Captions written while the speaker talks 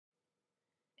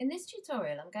In this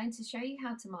tutorial, I'm going to show you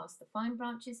how to mask the fine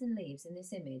branches and leaves in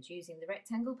this image using the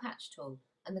rectangle patch tool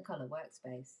and the colour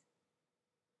workspace.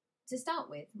 To start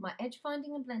with, my edge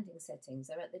finding and blending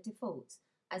settings are at the defaults,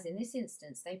 as in this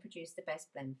instance they produce the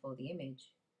best blend for the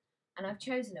image. And I've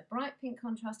chosen a bright pink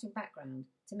contrasting background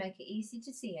to make it easy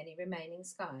to see any remaining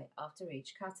sky after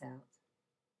each cutout.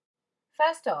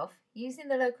 First off, using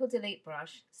the local delete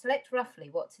brush, select roughly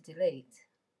what to delete.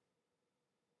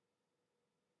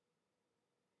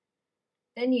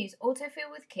 Then use autofill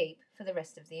with keep for the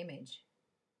rest of the image.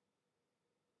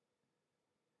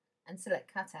 And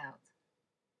select cutout.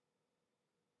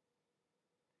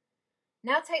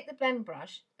 Now take the blend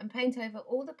brush and paint over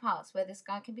all the parts where the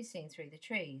sky can be seen through the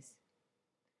trees.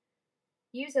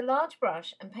 Use a large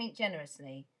brush and paint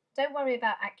generously. Don't worry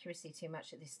about accuracy too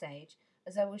much at this stage,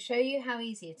 as I will show you how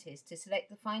easy it is to select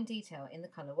the fine detail in the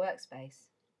colour workspace.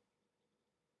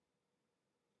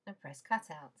 And press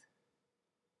cutout.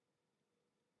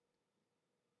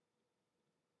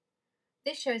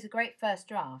 This shows a great first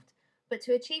draft, but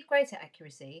to achieve greater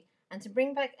accuracy and to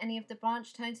bring back any of the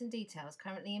branch tones and details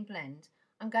currently in blend,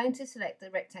 I'm going to select the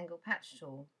rectangle patch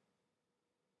tool.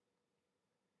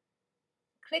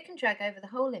 Click and drag over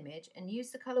the whole image and use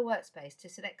the colour workspace to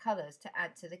select colours to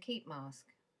add to the keep mask.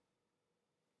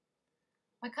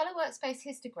 My colour workspace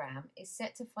histogram is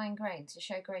set to fine grain to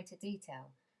show greater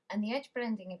detail, and the edge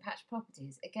blending and patch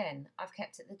properties, again, I've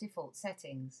kept at the default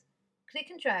settings. Click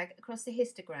and drag across the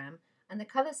histogram and the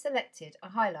colours selected are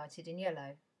highlighted in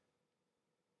yellow.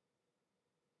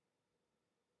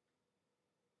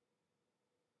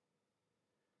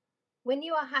 When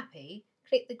you are happy,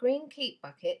 click the green keep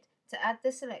bucket to add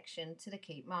the selection to the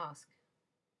keep mask.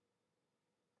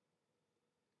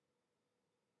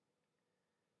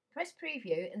 Press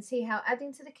preview and see how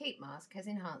adding to the keep mask has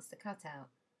enhanced the cutout.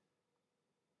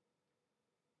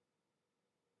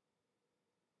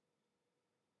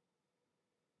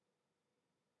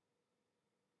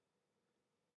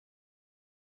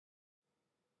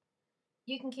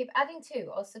 You can keep adding to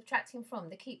or subtracting from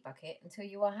the keep bucket until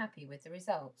you are happy with the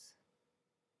results.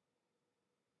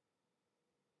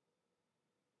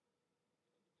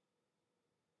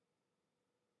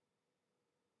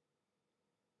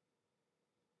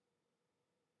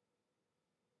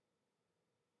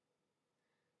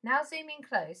 Now zoom in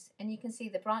close and you can see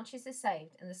the branches are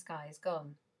saved and the sky is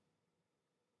gone.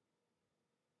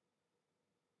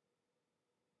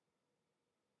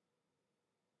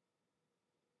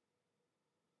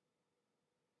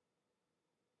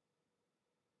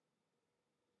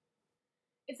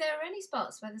 If there are any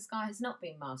spots where the sky has not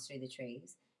been masked through the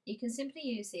trees, you can simply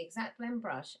use the exact blend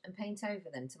brush and paint over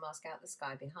them to mask out the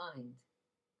sky behind.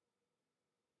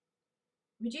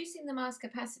 Reducing the mask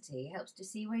opacity helps to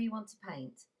see where you want to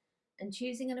paint, and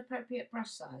choosing an appropriate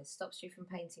brush size stops you from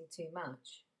painting too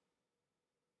much.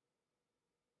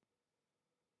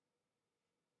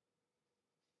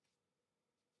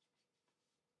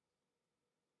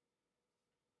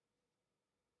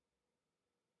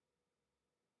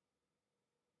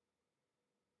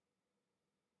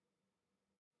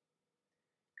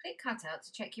 Click Cutout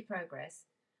to check your progress,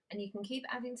 and you can keep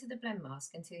adding to the blend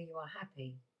mask until you are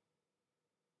happy.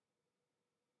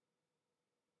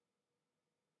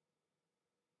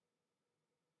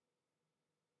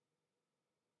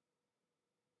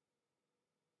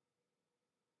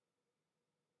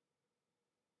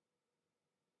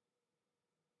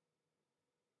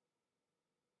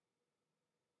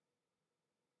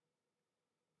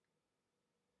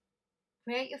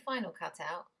 Create your final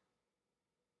cutout,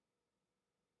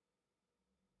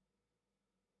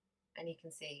 and you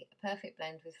can see a perfect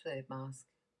blend with fluid mask.